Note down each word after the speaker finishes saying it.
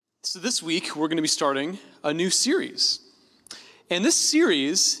So this week, we're going to be starting a new series. And this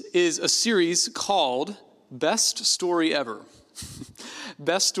series is a series called Best Story Ever.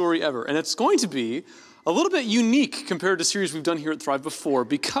 Best Story Ever. And it's going to be a little bit unique compared to series we've done here at Thrive before,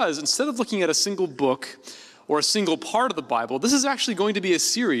 because instead of looking at a single book or a single part of the Bible, this is actually going to be a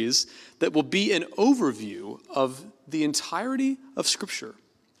series that will be an overview of the entirety of Scripture.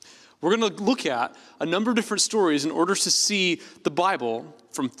 We're going to look at a number of different stories in order to see the Bible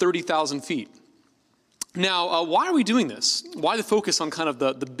from 30,000 feet. Now, why are we doing this? Why the focus on kind of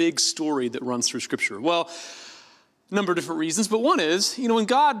the big story that runs through Scripture? Well, a number of different reasons, but one is, when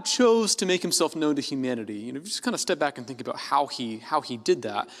God chose to make himself known to humanity, just kind of step back and think about how he did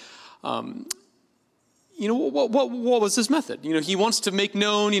that. What was his method? He wants to make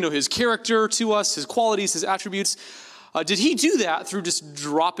known, his character to us, his qualities, his attributes. Did he do that through just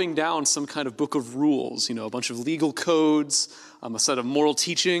dropping down some kind of book of rules, a bunch of legal codes, a set of moral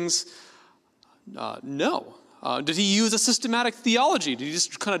teachings? No. Did he use a systematic theology? Did he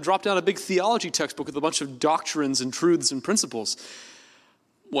just kind of drop down a big theology textbook with a bunch of doctrines and truths and principles?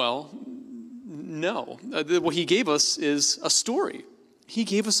 Well, no. What he gave us is a story. He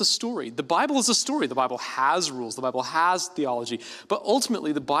gave us a story. The Bible is a story. The Bible has rules. The Bible has theology. But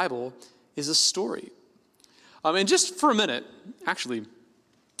ultimately, the Bible is a story. And just for a minute, actually,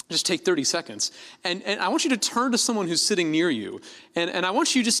 just take 30 seconds. And I want you to turn to someone who's sitting near you. And I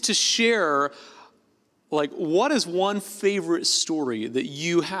want you just to share, what is one favorite story that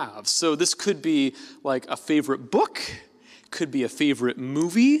you have? So this could be like a favorite book, could be a favorite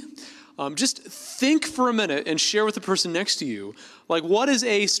movie. Just think for a minute and share with the person next to you, what is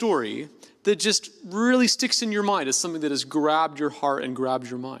a story that just really sticks in your mind as something that has grabbed your heart and grabbed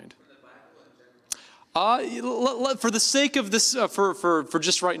your mind? For the sake of this, for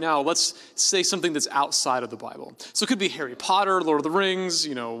just right now, let's say something that's outside of the Bible. So it could be Harry Potter, Lord of the Rings,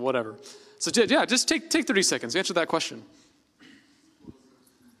 whatever. So yeah, just take 30 seconds. Answer that question.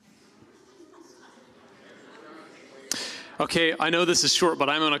 Okay, I know this is short, but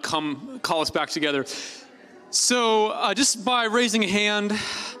I'm going to call us back together. So just by raising a hand,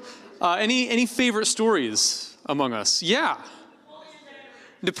 any favorite stories among us? Yeah.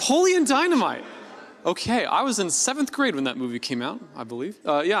 Napoleon Dynamite. Okay, I was in 7th grade when that movie came out, I believe.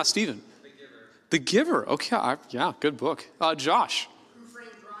 Yeah, Stephen. The Giver. Okay, yeah, good book. Josh.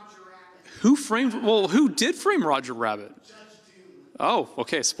 Who did frame Roger Rabbit? Judge Doom. Oh,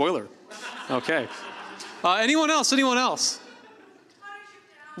 okay, spoiler. Okay. Anyone else?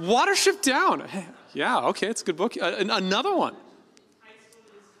 Watership Down. Yeah, okay, it's a good book. Another one.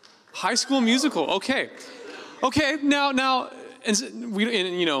 High School Musical. Okay. Okay, now.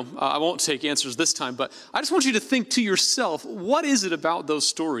 I won't take answers this time, but I just want you to think to yourself, what is it about those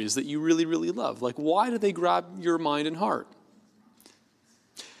stories that you really, really love? Why do they grab your mind and heart?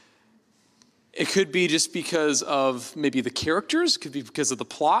 It could be just because of maybe the characters. It could be because of the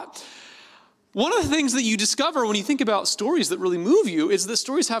plot. One of the things that you discover when you think about stories that really move you is that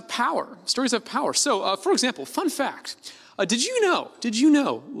stories have power. Stories have power. So, for example, fun fact. Did you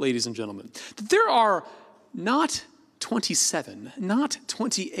know, ladies and gentlemen, that there are not 27, not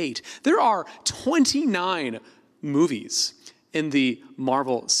 28. There are 29 movies in the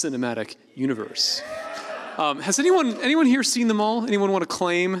Marvel Cinematic Universe. Has anyone here seen them all? Anyone want to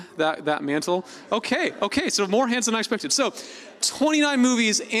claim that mantle? Okay, so more hands than I expected. So 29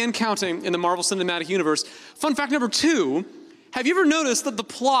 movies and counting in the Marvel Cinematic Universe. Fun fact number 2, have you ever noticed that the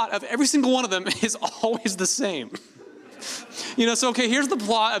plot of every single one of them is always the same? Here's the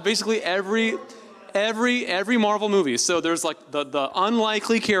plot of basically every Marvel movie. So there's the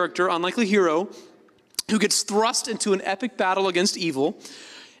unlikely character, unlikely hero, who gets thrust into an epic battle against evil.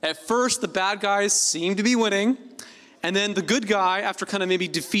 At first, the bad guys seem to be winning. And then the good guy, after kind of maybe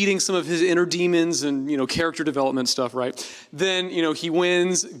defeating some of his inner demons and, character development stuff, right? Then, he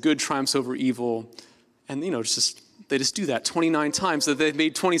wins, good triumphs over evil. And, they just do that 29 times. So they've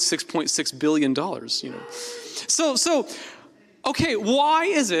made $26.6 billion, So, okay, why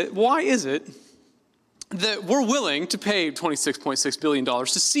is it that we're willing to pay $26.6 billion to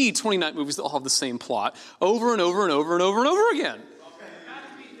see 29 movies that all have the same plot over and over and over and over and over again?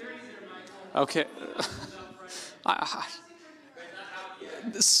 Okay.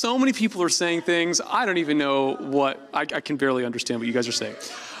 So many people are saying things. I don't even know what, I can barely understand what you guys are saying.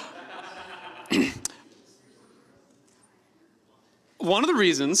 One of the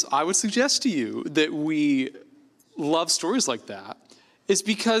reasons I would suggest to you that we love stories like that is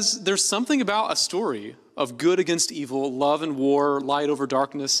because there's something about a story of good against evil, love and war, light over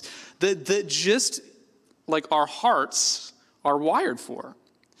darkness, that just, our hearts are wired for.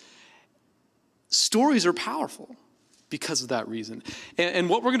 Stories are powerful. because of that reason. And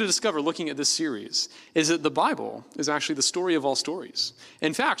what we're going to discover looking at this series is that the Bible is actually the story of all stories.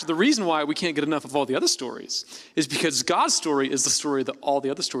 In fact, the reason why we can't get enough of all the other stories is because God's story is the story that all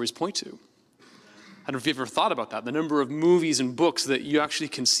the other stories point to. I don't know if you've ever thought about that. The number of movies and books that you actually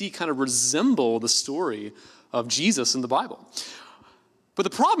can see kind of resemble the story of Jesus in the Bible. But the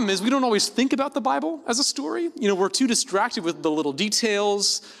problem is we don't always think about the Bible as a story. We're too distracted with the little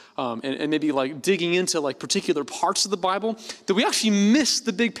details and maybe like digging into like particular parts of the Bible that we actually miss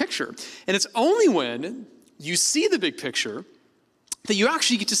the big picture. And it's only when you see the big picture that you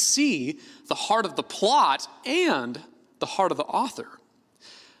actually get to see the heart of the plot and the heart of the author.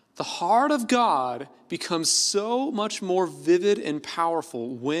 The heart of God becomes so much more vivid and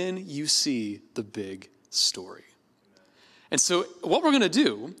powerful when you see the big story. And so what we're going to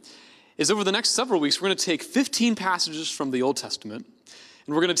do is over the next several weeks, we're going to take 15 passages from the Old Testament,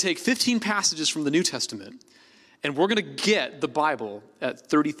 and we're going to take 15 passages from the New Testament, and we're going to get the Bible at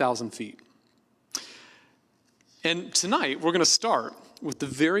 30,000 feet. And tonight, we're going to start with the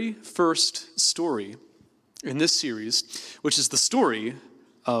very first story in this series, which is the story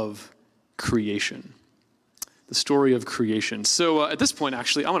of creation. The story of creation. So at this point,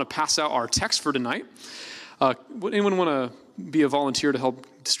 actually, I'm going to pass out our text for tonight. Would anyone want to be a volunteer to help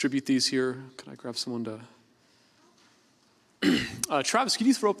distribute these here? Could I grab someone to... Travis, could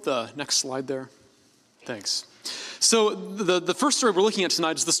you throw up the next slide there? Thanks. So the first story we're looking at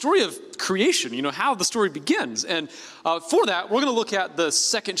tonight is the story of creation, how the story begins. And for that, we're going to look at the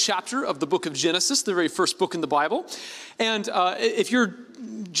second chapter of the book of Genesis, the very first book in the Bible. And if you're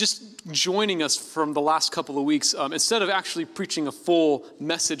just joining us from the last couple of weeks, instead of actually preaching a full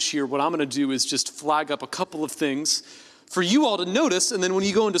message here, what I'm going to do is just flag up a couple of things for you all to notice. And then when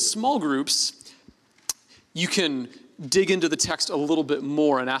you go into small groups, you can dig into the text a little bit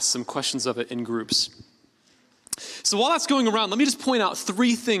more and ask some questions of it in groups. So while that's going around, let me just point out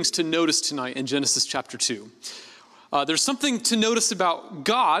 3 things to notice tonight in Genesis chapter 2. There's something to notice about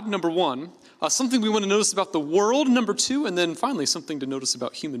God, number 1. Something we want to notice about the world, number 2. And then finally, something to notice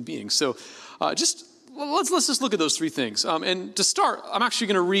about human beings. So let's just look at those 3 things. And to start, I'm actually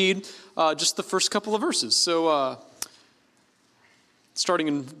going to read just the first couple of verses. So starting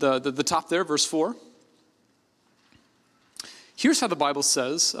in the top there, verse 4. Here's how the Bible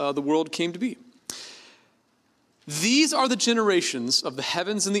says the world came to be. These are the generations of the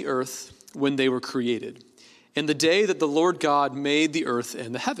heavens and the earth when they were created, in the day that the Lord God made the earth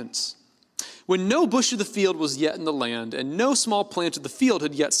and the heavens. When no bush of the field was yet in the land, and no small plant of the field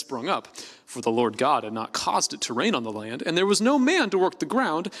had yet sprung up, for the Lord God had not caused it to rain on the land, and there was no man to work the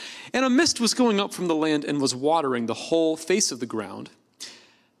ground, and a mist was going up from the land and was watering the whole face of the ground.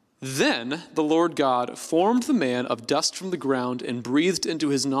 Then the Lord God formed the man of dust from the ground and breathed into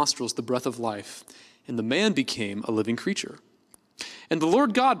his nostrils the breath of life, and the man became a living creature. And the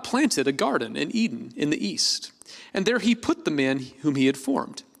Lord God planted a garden in Eden in the east, and there he put the man whom he had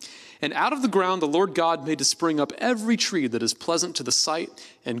formed. And out of the ground the Lord God made to spring up every tree that is pleasant to the sight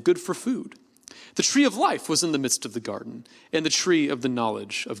and good for food. The tree of life was in the midst of the garden, and the tree of the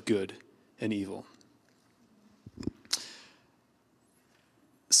knowledge of good and evil.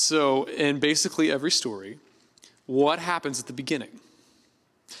 So, in basically every story, what happens at the beginning?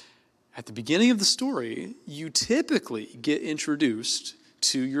 At the beginning of the story, you typically get introduced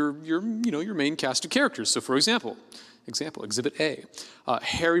to your main cast of characters. So, for example, Exhibit A,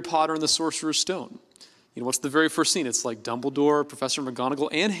 Harry Potter and the Sorcerer's Stone. What's the very first scene? It's like Dumbledore, Professor McGonagall,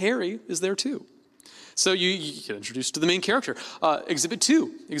 and Harry is there too. So you get introduced to the main character. Exhibit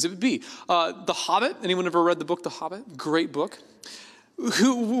B, The Hobbit. Anyone ever read the book The Hobbit? Great book.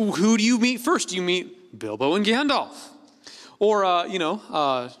 Who do you meet first? You meet Bilbo and Gandalf. Or,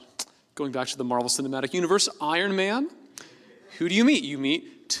 going back to the Marvel Cinematic Universe, Iron Man. Who do you meet? You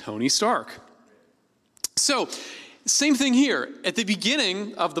meet Tony Stark. So, same thing here. At the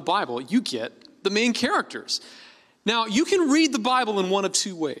beginning of the Bible, you get the main characters. Now, you can read the Bible in one of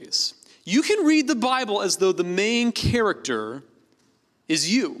 2 ways. You can read the Bible as though the main character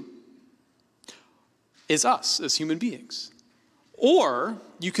is you, is us as human beings. Or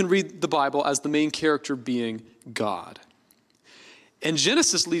you can read the Bible as the main character being God. And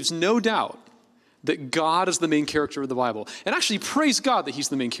Genesis leaves no doubt that God is the main character of the Bible. And actually, praise God that he's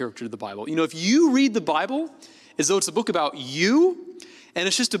the main character of the Bible. If you read the Bible as though it's a book about you, and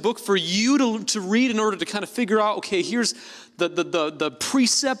it's just a book for you to read in order to kind of figure out, okay, here's the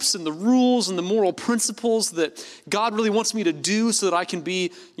precepts and the rules and the moral principles that God really wants me to do so that I can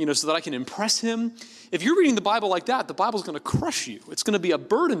be, so that I can impress him. If you're reading the Bible like that, the Bible's going to crush you. It's going to be a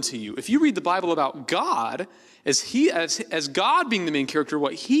burden to you. If you read the Bible about God, as God being the main character,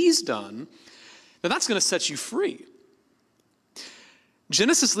 what he's done, then that's going to set you free.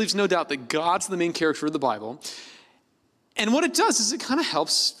 Genesis leaves no doubt that God's the main character of the Bible. And what it does is it kind of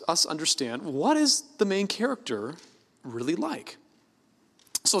helps us understand, what is the main character really like?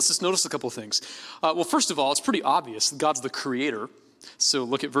 So let's just notice a couple of things. Well, first of all, it's pretty obvious. God's the creator. So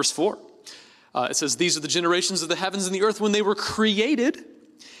look at verse 4. It says, these are the generations of the heavens and the earth when they were created,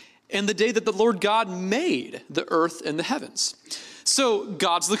 and the day that the Lord God made the earth and the heavens. So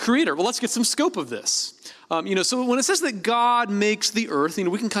God's the creator. Well, let's get some scope of this. So when it says that God makes the earth,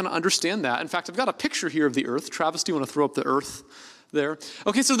 we can kind of understand that. In fact, I've got a picture here of the earth. Travis, do you want to throw up the earth there?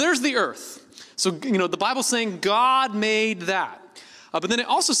 Okay, so there's the earth. So, the Bible's saying God made that. But then it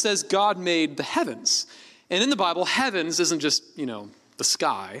also says God made the heavens. And in the Bible, heavens isn't just, the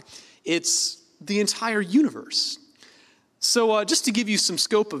sky. It's the entire universe. So just to give you some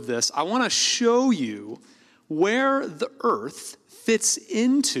scope of this, I want to show you where the earth fits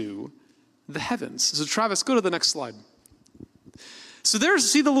into the heavens. So Travis, go to the next slide. So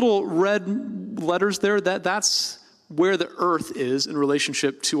see the little red letters there? That's where the earth is in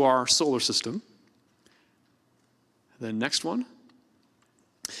relationship to our solar system. The next one.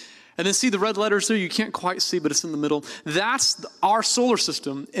 And then see the red letters there? You can't quite see, but it's in the middle. That's our solar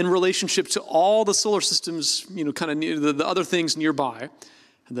system in relationship to all the solar systems, kind of near the other things nearby.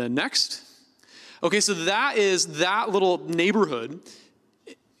 And then next. Okay, so that is that little neighborhood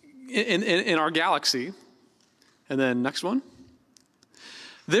in our galaxy. And then next one.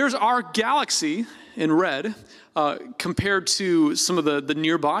 There's our galaxy in red compared to some of the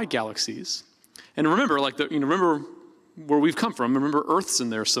nearby galaxies. And remember, remember where we've come from. Remember, Earth's in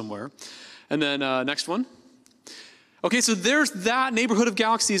there somewhere. And then next one. Okay, so there's that neighborhood of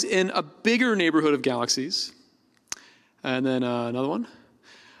galaxies in a bigger neighborhood of galaxies. And then another one.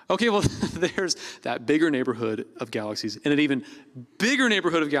 Okay, well, there's that bigger neighborhood of galaxies and an even bigger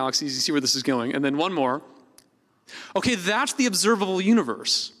neighborhood of galaxies. You see where this is going. And then one more. Okay, that's the observable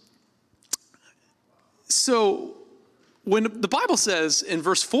universe. So when the Bible says in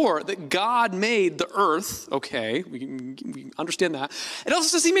verse 4 that God made the earth, okay, we can understand that. It also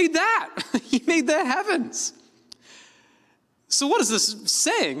says he made that. He made the heavens. So what is this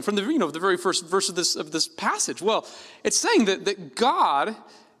saying from the very first verse of this passage? Well, it's saying that God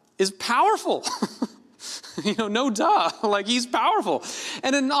is powerful. No duh, he's powerful.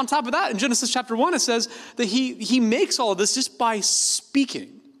 And then on top of that, in Genesis chapter 1, it says that he makes all of this just by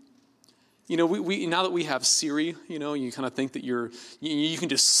speaking. We now that we have Siri, you kind of think that you can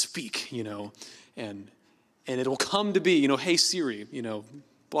just speak, and it'll come to be, hey Siri,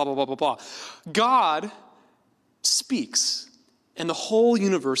 blah, blah, blah, blah, blah. God speaks, and the whole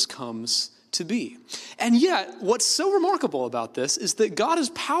universe comes to be. And yet, what's so remarkable about this is that God is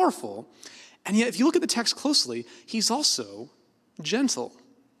powerful, and yet if you look at the text closely, he's also gentle.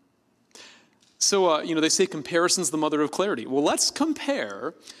 So, they say comparison's the mother of clarity. Well, let's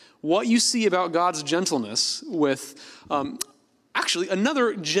compare what you see about God's gentleness with actually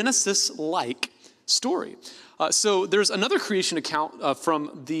another Genesis-like story. So there's another creation account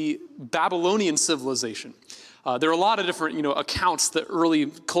from the Babylonian civilization. There are a lot of different, accounts that early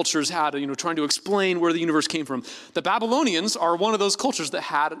cultures had, trying to explain where the universe came from. The Babylonians are one of those cultures that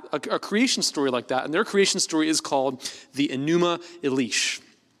had a creation story like that, and their creation story is called the Enuma Elish.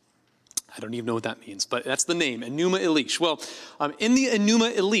 I don't even know what that means, but that's the name, Enuma Elish. Well, in the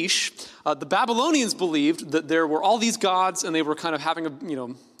Enuma Elish, the Babylonians believed that there were all these gods, and they were kind of having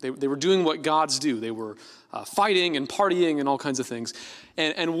they were doing what gods do. They were fighting and partying and all kinds of things.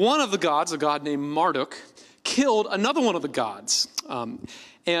 And one of the gods, a god named Marduk, killed another one of the gods,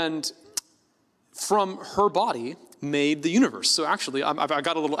 and from her body made the universe. So actually, I've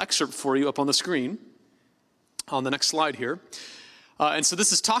got a little excerpt for you up on the screen on the next slide here. And so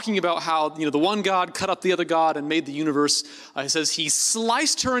this is talking about how, the one God cut up the other God and made the universe. It says he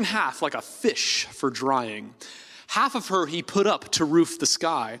sliced her in half like a fish for drying. Half of her he put up to roof the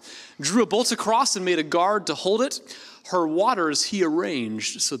sky, drew a bolt across and made a guard to hold it. Her waters he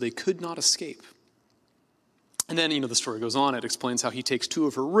arranged so they could not escape. And then, the story goes on. It explains how he takes two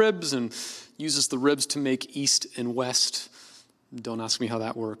of her ribs and uses the ribs to make east and west. Don't ask me how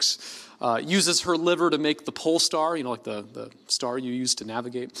that works. Uses her liver to make the pole star, like the star you use to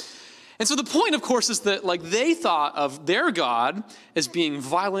navigate. And so the point, of course, is that they thought of their God as being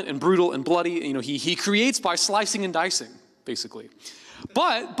violent and brutal and bloody. He creates by slicing and dicing, basically.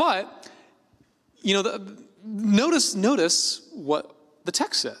 But notice what the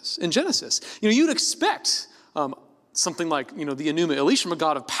text says in Genesis. You'd expect something like, the Enuma Elish from a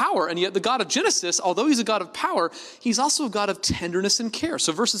God of power, and yet the God of Genesis, although he's a God of power, he's also a God of tenderness and care.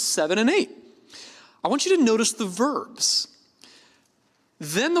 So verses 7 and 8. I want you to notice the verbs.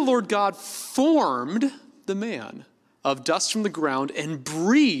 Then the Lord God formed the man of dust from the ground and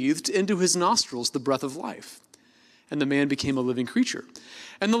breathed into his nostrils the breath of life. And the man became a living creature.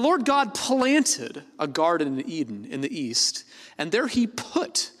 And the Lord God planted a garden in Eden in the east, and there he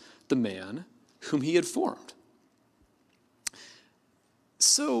put the man whom he had formed.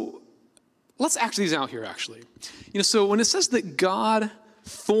 So let's act these out here, actually. So when it says that God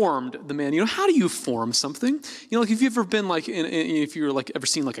formed the man, how do you form something? Like if you've ever been if you're ever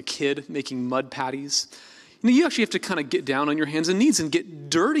seen a kid making mud patties, you actually have to kind of get down on your hands and knees and get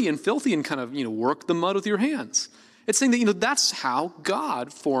dirty and filthy and kind of, work the mud with your hands. It's saying that, that's how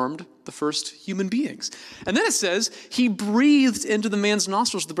God formed the first human beings. And then it says he breathed into the man's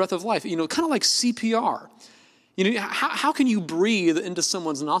nostrils the breath of life, kind of like CPR. How can you breathe into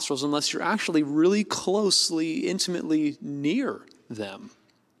someone's nostrils unless you're actually really closely, intimately near them?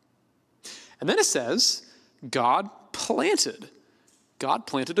 And then it says God planted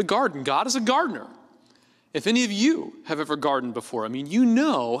a garden. God is a gardener. If any of you have ever gardened before, you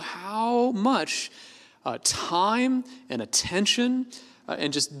know how much time and attention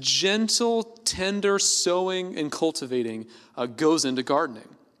and just gentle, tender sowing and cultivating goes into gardening.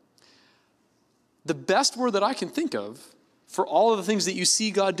 The best word that I can think of for all of the things that you see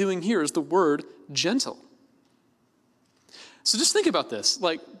God doing here is the word gentle. So just think about this.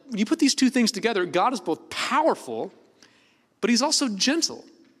 When you put these two things together, God is both powerful, but he's also gentle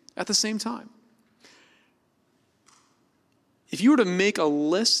at the same time. If you were to make a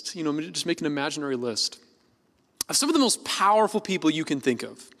list, just make an imaginary list of some of the most powerful people you can think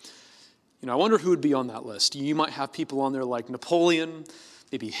of, I wonder who would be on that list. You might have people on there like Napoleon,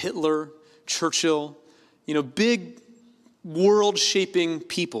 maybe Hitler, Churchill, big world-shaping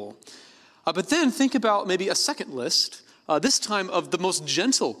people. But then think about maybe a second list, this time of the most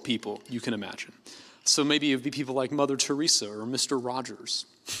gentle people you can imagine. So maybe it would be people like Mother Teresa or Mr. Rogers.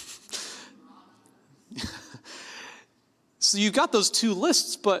 So you've got those two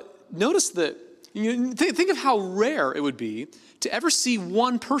lists, but notice that, think of how rare it would be to ever see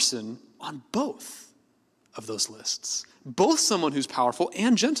one person on both of those lists. Both someone who's powerful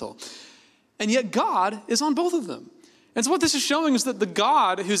and gentle. And yet God is on both of them. And so what this is showing is that the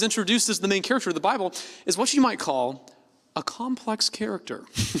God who's introduced as the main character of the Bible is what you might call a complex character.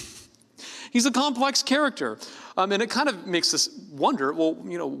 He's a complex character. And it kind of makes us wonder,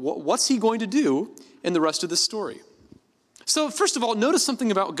 what's he going to do in the rest of this story? So first of all, notice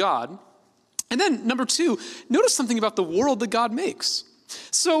something about God. And then number two, notice something about the world that God makes.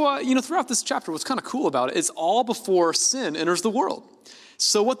 So, throughout this chapter, what's kind of cool about it is all before sin enters the world.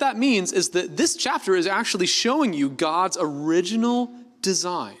 So what that means is that this chapter is actually showing you God's original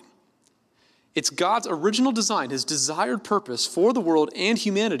design. It's God's original design, his desired purpose for the world and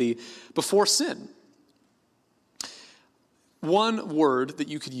humanity before sin. One word that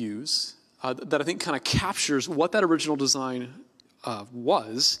you could use that I think kind of captures what that original design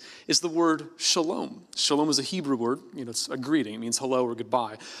was is the word shalom. Shalom is a Hebrew word. It's a greeting. It means hello or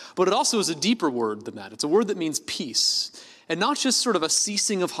goodbye. But it also is a deeper word than that. It's a word that means peace. And not just sort of a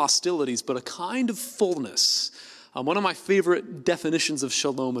ceasing of hostilities, but a kind of fullness. One of my favorite definitions of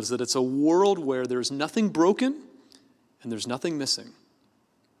shalom is that it's a world where there's nothing broken and there's nothing missing.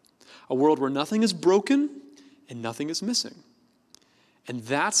 A world where nothing is broken and nothing is missing. And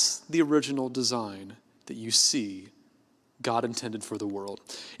that's the original design that you see God intended for the world.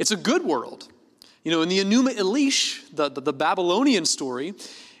 It's a good world. In the Enuma Elish, the Babylonian story,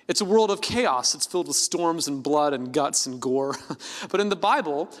 it's a world of chaos. It's filled with storms and blood and guts and gore. But in the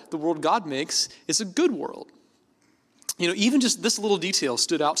Bible, the world God makes is a good world. Even just this little detail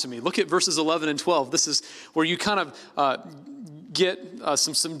stood out to me. Look at verses 11 and 12. This is where you kind of get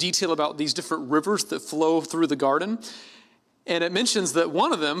some detail about these different rivers that flow through the garden. And it mentions that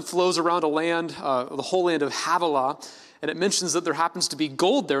one of them flows around a land, the whole land of Havilah, and it mentions that there happens to be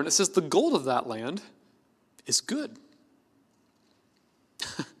gold there, and it says the gold of that land is good.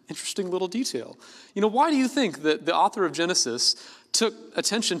 Interesting little detail. Why do you think that the author of Genesis took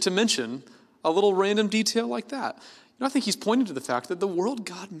attention to mention a little random detail like that? I think he's pointing to the fact that the world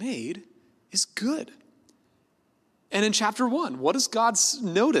God made is good. And in chapter 1, what does God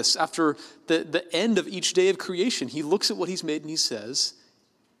notice after the end of each day of creation? He looks at what he's made and he says,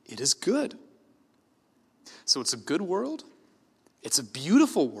 it is good. So it's a good world. It's a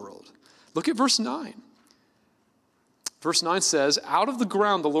beautiful world. Look at verse 9. Verse 9 says, out of the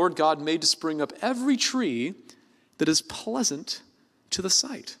ground the Lord God made to spring up every tree that is pleasant to the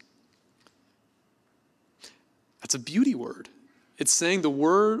sight. That's a beauty word. It's saying the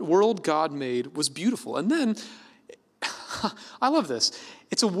world God made was beautiful. And then, I love this.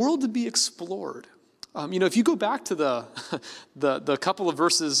 It's a world to be explored. If you go back to the couple of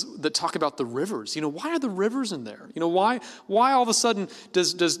verses that talk about the rivers, why are the rivers in there? Why all of a sudden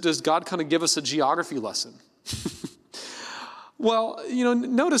does God kind of give us a geography lesson? Well,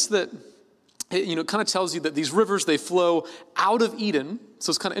 notice that it kind of tells you that these rivers, they flow out of Eden. So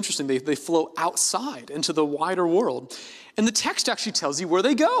it's kind of interesting. They flow outside into the wider world. And the text actually tells you where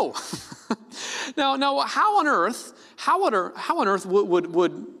they go. Now, how on earth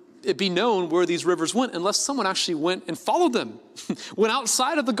would it be known where these rivers went unless someone actually went and followed them, went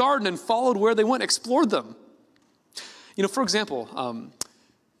outside of the garden and followed where they went, explored them? For example,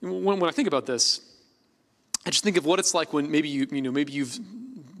 when I think about this, I just think of what it's like when maybe you've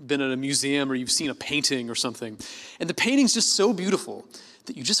been at a museum or you've seen a painting or something, and the painting's just so beautiful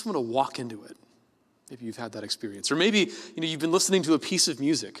that you just want to walk into it. Maybe you've had that experience. Or maybe you've been listening to a piece of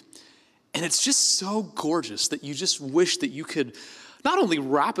music, and it's just so gorgeous that you just wish that you could not only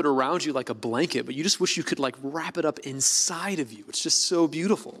wrap it around you like a blanket, but you just wish you could wrap it up inside of you. It's just so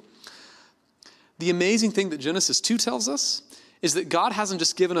beautiful. The amazing thing that Genesis 2 tells us is that God hasn't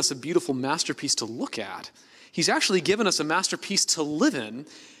just given us a beautiful masterpiece to look at. He's actually given us a masterpiece to live in,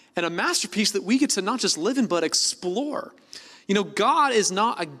 and a masterpiece that we get to not just live in, but explore. God is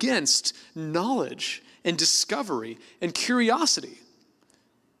not against knowledge and discovery and curiosity.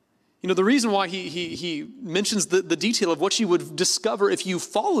 The reason why he mentions the detail of what you would discover if you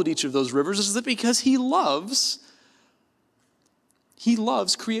followed each of those rivers is that because he loves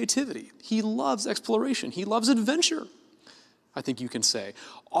creativity. He loves exploration. He loves adventure, I think you can say.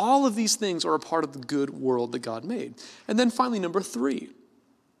 All of these things are a part of the good world that God made. And then finally, number 3,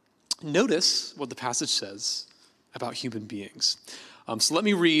 notice what the passage says about human beings. So let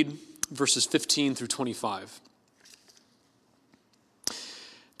me read verses 15 through 25.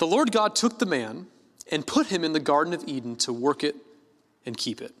 The Lord God took the man and put him in the Garden of Eden to work it and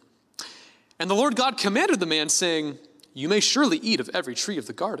keep it. And the Lord God commanded the man, saying, "You may surely eat of every tree of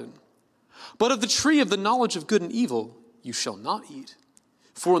the garden, but of the tree of the knowledge of good and evil you shall not eat.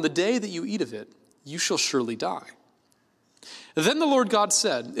 For in the day that you eat of it, you shall surely die." Then the Lord God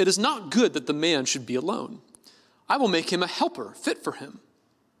said, "It is not good that the man should be alone. I will make him a helper fit for him."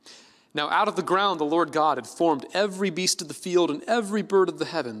 Now out of the ground the Lord God had formed every beast of the field and every bird of the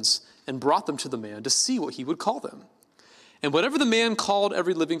heavens, and brought them to the man to see what he would call them. And whatever the man called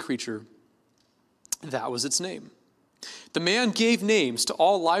every living creature, that was its name. The man gave names to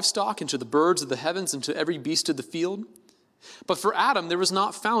all livestock and to the birds of the heavens and to every beast of the field. But for Adam there was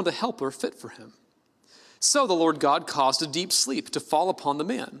not found a helper fit for him. So the Lord God caused a deep sleep to fall upon the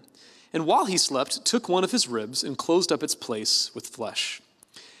man, and while he slept, took one of his ribs and closed up its place with flesh.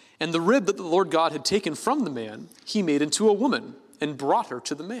 And the rib that the Lord God had taken from the man, he made into a woman and brought her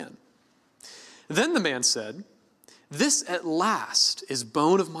to the man. Then the man said, "This at last is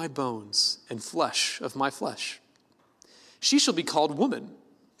bone of my bones and flesh of my flesh. She shall be called woman,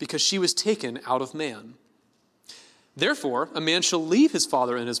 because she was taken out of man. Therefore, a man shall leave his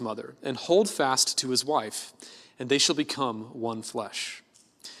father and his mother and hold fast to his wife, and they shall become one flesh.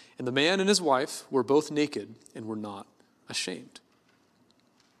 And the man and his wife were both naked and were not ashamed."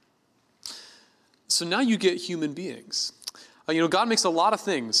 So now you get human beings. God makes a lot of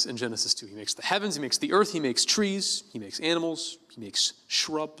things in Genesis 2. He makes the heavens, he makes the earth, he makes trees, he makes animals, he makes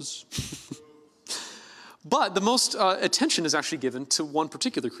shrubs. But the most attention is actually given to one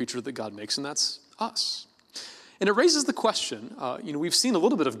particular creature that God makes, and that's us. And it raises the question, we've seen a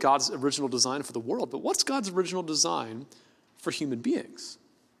little bit of God's original design for the world, but what's God's original design for human beings?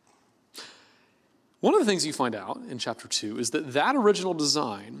 One of the things you find out in chapter 2 is that original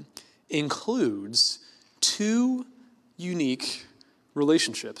design includes two unique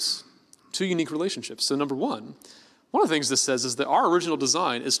relationships. So number one of the things this says is that our original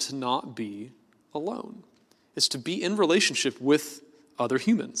design is to not be alone. It's to be in relationship with other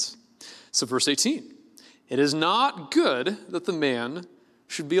humans. So verse 18, "It is not good that the man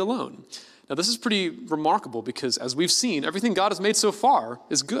should be alone." Now this is pretty remarkable because as we've seen, everything God has made so far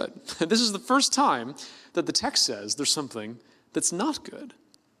is good. And this is the first time that the text says there's something that's not good.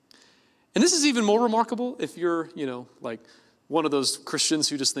 And this is even more remarkable if you're, like one of those Christians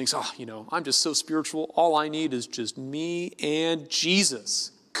who just thinks, I'm just so spiritual. All I need is just me and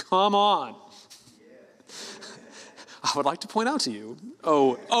Jesus. Come on. I would like to point out to you,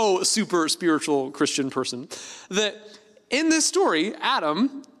 super spiritual Christian person, that in this story,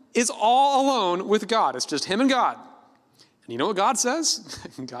 Adam is all alone with God. It's just him and God. And you know what God says?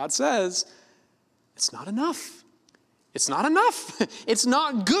 God says, it's not enough. It's not enough. It's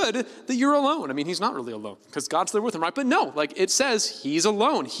not good that you're alone. I mean, he's not really alone because God's there with him, right? But no, it says he's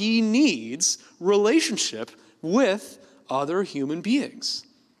alone. He needs relationship with other human beings.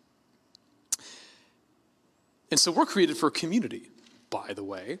 And so we're created for community, by the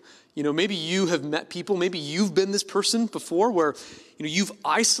way. Maybe you have met people, maybe you've been this person before where, you've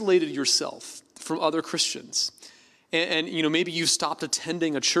isolated yourself from other Christians. And maybe you've stopped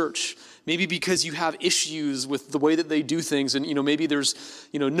attending a church, maybe because you have issues with the way that they do things. And, maybe there's,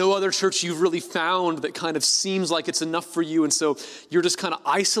 no other church you've really found that kind of seems like it's enough for you. And so you're just kind of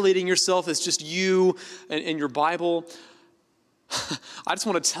isolating yourself as just you and your Bible. I just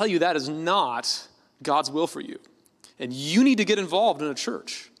want to tell you that is not God's will for you. And you need to get involved in a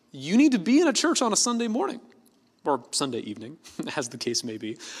church. You need to be in a church on a Sunday morning or Sunday evening, as the case may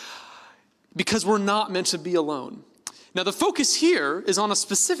be, because we're not meant to be alone. Now, the focus here is on a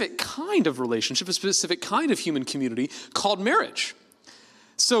specific kind of relationship, a specific kind of human community called marriage.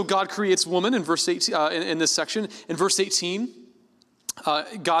 So God creates woman in verse 18, in this section. In verse 18,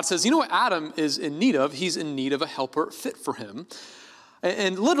 God says, what Adam is in need of? He's in need of a helper fit for him.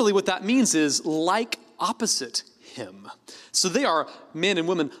 And literally what that means is like opposite him. So they are men and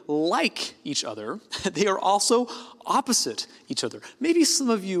women like each other. They are also opposite each other. Maybe some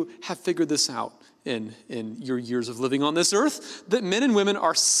of you have figured this out in your years of living on this earth, that men and women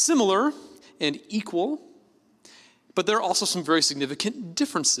are similar and equal, but there are also some very significant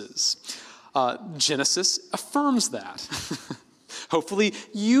differences. Genesis affirms that. Hopefully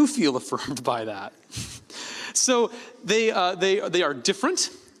you feel affirmed by that. So they are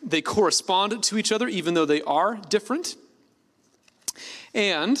different. They correspond to each other, even though they are different.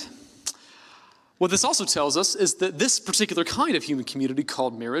 And what this also tells us is that this particular kind of human community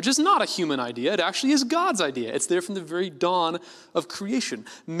called marriage is not a human idea. It actually is God's idea. It's there from the very dawn of creation.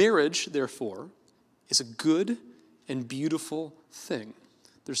 Marriage, therefore, is a good and beautiful thing.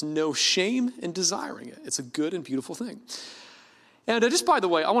 There's no shame in desiring it. It's a good and beautiful thing. And just by the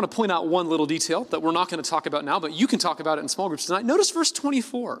way, I want to point out one little detail that we're not going to talk about now, but you can talk about it in small groups tonight. Notice verse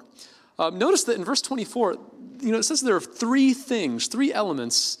 24. Notice that in verse 24, it says there are three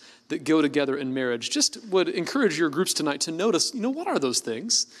elements that go together in marriage. Just would encourage your groups tonight to notice, what are those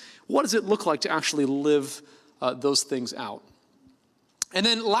things? What does it look like to actually live those things out? And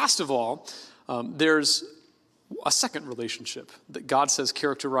then last of all, there's a second relationship that God says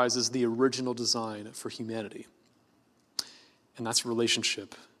characterizes the original design for humanity. And that's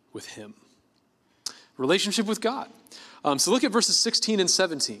relationship with him. Relationship with God. So look at verses 16 and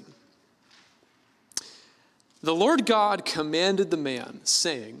 17. The Lord God commanded the man,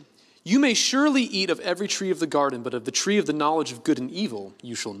 saying, "You may surely eat of every tree of the garden, but of the tree of the knowledge of good and evil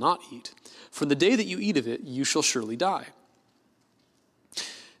you shall not eat. For the day that you eat of it, you shall surely die."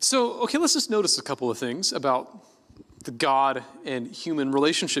 So, okay, let's just notice a couple of things about the God and human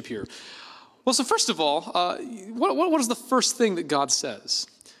relationship here. Well, so first of all, what is the first thing that God says?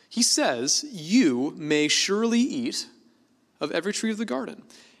 He says, "You may surely eat of every tree of the garden."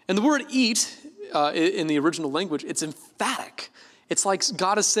 And the word eat, in the original language, it's emphatic. It's like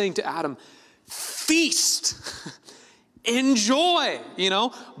God is saying to Adam, feast, enjoy,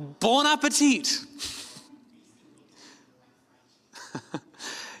 bon appetit.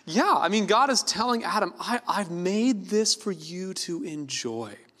 Yeah, God is telling Adam, I've made this for you to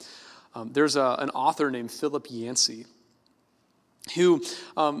enjoy. There's an author named Philip Yancey who,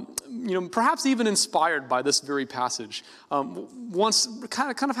 perhaps even inspired by this very passage, once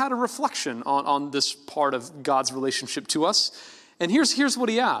kind of had a reflection on this part of God's relationship to us. And here's what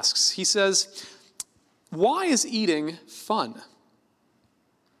he asks. He says, why is eating fun?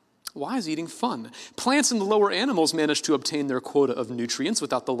 Why is eating fun? Plants and the lower animals manage to obtain their quota of nutrients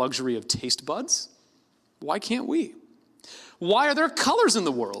without the luxury of taste buds. Why can't we? Why are there colors in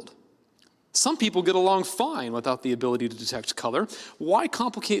the world? Some people get along fine without the ability to detect color. Why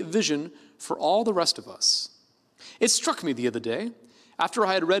complicate vision for all the rest of us? It struck me the other day, after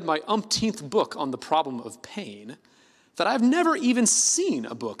I had read my umpteenth book on the problem of pain, that I've never even seen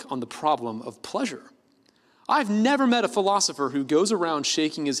a book on the problem of pleasure. I've never met a philosopher who goes around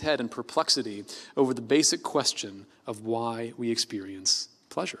shaking his head in perplexity over the basic question of why we experience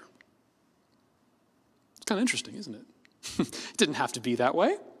pleasure. It's kind of interesting, isn't it? It didn't have to be that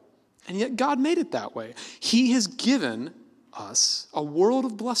way. And yet God made it that way. He has given us a world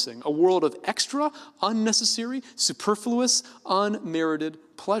of blessing, a world of extra, unnecessary, superfluous, unmerited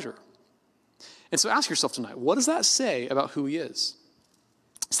pleasure. And so ask yourself tonight, what does that say about who he is?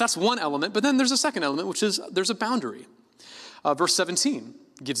 So that's one element, but then there's a second element, which is there's a boundary. Verse 17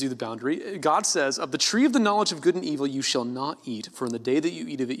 gives you the boundary. God says, "Of the tree of the knowledge of good and evil you shall not eat, for in the day that you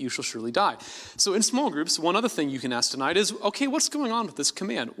eat of it you shall surely die." So in small groups, one other thing you can ask tonight is, okay, what's going on with this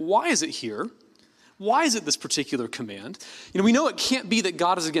command? Why is it here? Why is it this particular command? We know it can't be that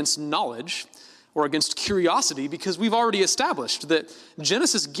God is against knowledge. or against curiosity, because we've already established that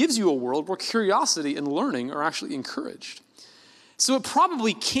Genesis gives you a world where curiosity and learning are actually encouraged. So it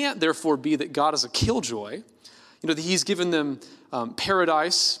probably can't, therefore, be that God is a killjoy, that he's given them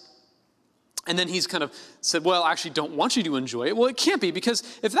paradise, and then he's kind of said, well, I actually don't want you to enjoy it. Well, it can't be, because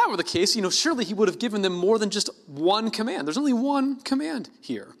if that were the case, surely he would have given them more than just one command. There's only one command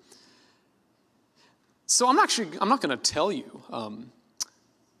here. So I'm not going to tell you,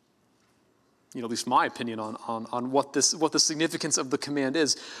 at least my opinion on what the significance of the command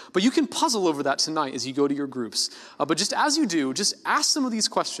is. But you can puzzle over that tonight as you go to your groups. But just as you do, just ask some of these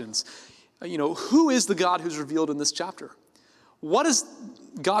questions. Who is the God who's revealed in this chapter? What does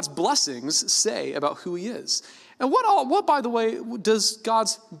God's blessings say about who he is? And what, by the way, does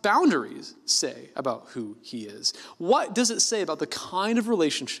God's boundaries say about who he is? What does it say about the kind of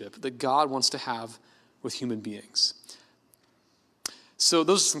relationship that God wants to have with human beings? So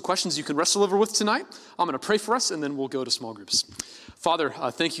those are some questions you can wrestle over with tonight. I'm going to pray for us, and then we'll go to small groups. Father,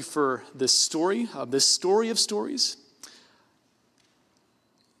 thank you for this story of stories.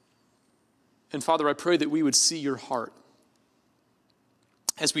 And Father, I pray that we would see your heart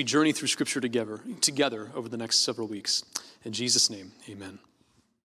as we journey through Scripture together over the next several weeks. In Jesus' name, amen.